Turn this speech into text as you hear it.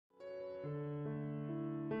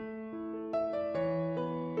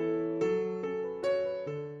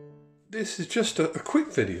This is just a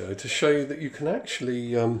quick video to show you that you can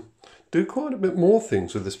actually do quite a bit more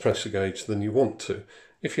things with this pressure gauge than you want to.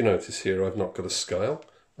 If you notice here, I've not got a scale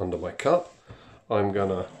under my cup. I'm going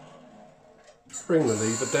to bring the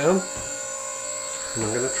lever down and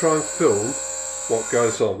I'm going to try and film what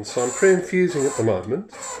goes on. So I'm pre-infusing at the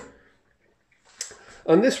moment,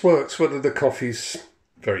 and this works whether the coffee's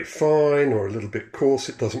very fine or a little bit coarse,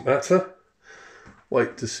 it doesn't matter.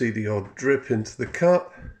 Wait to see the odd drip into the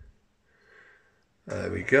cup.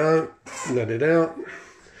 There we go, let it out.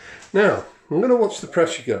 Now, I'm going to watch the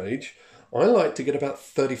pressure gauge. I like to get about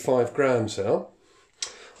 35 grams out.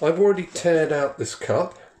 I've already tared out this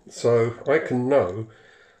cup, so I can know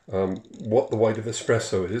what the weight of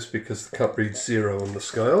espresso is because the cup reads 0 on the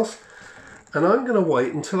scales. And I'm going to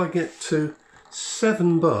wait until I get to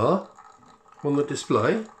 7 bar on the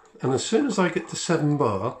display. And as soon as I get to 7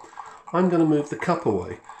 bar, I'm going to move the cup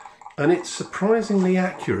away. And it's surprisingly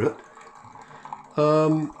accurate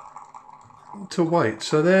to wait.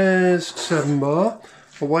 So there's 7 bar,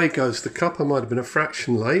 away goes the cup. I might have been a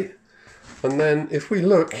fraction late, and then if we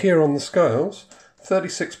look here on the scales,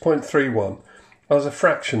 36.31. I was a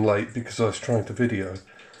fraction late because I was trying to video,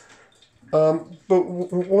 but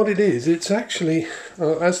what it is, it's actually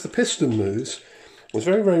as the piston moves, it's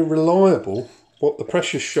very reliable. What the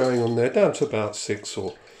pressure's showing on there, down to about 6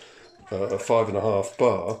 or 5.5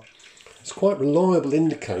 bar. It's quite a reliable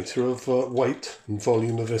indicator of weight and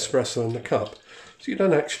volume of espresso in the cup. So you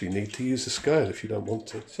don't actually need to use a scale if you don't want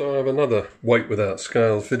to. So I have another weight without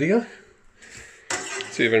scales video.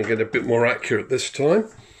 See if I can get a bit more accurate this time.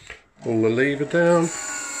 Pull the lever down.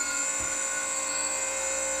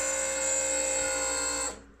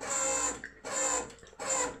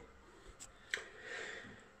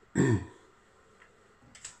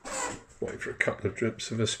 Wait for a couple of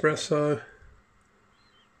drips of espresso.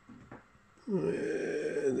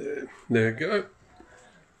 There we go.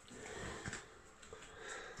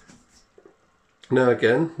 Now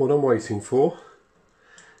again, what I'm waiting for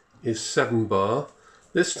is 7 bar.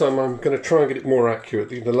 This time I'm going to try and get it more accurate.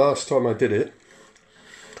 The last time I did it,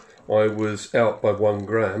 I was out by 1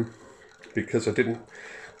 gram because I didn't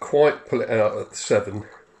quite pull it out at 7.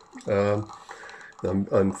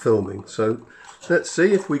 I'm filming, so let's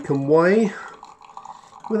see if we can weigh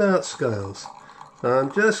without scales.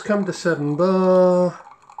 Just come to 7 bar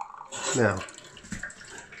now,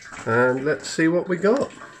 and let's see what we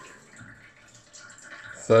got.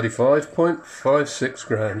 35.56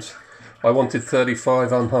 grams. I wanted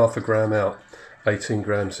 35, I'm half a gram out, 18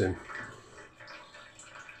 grams in.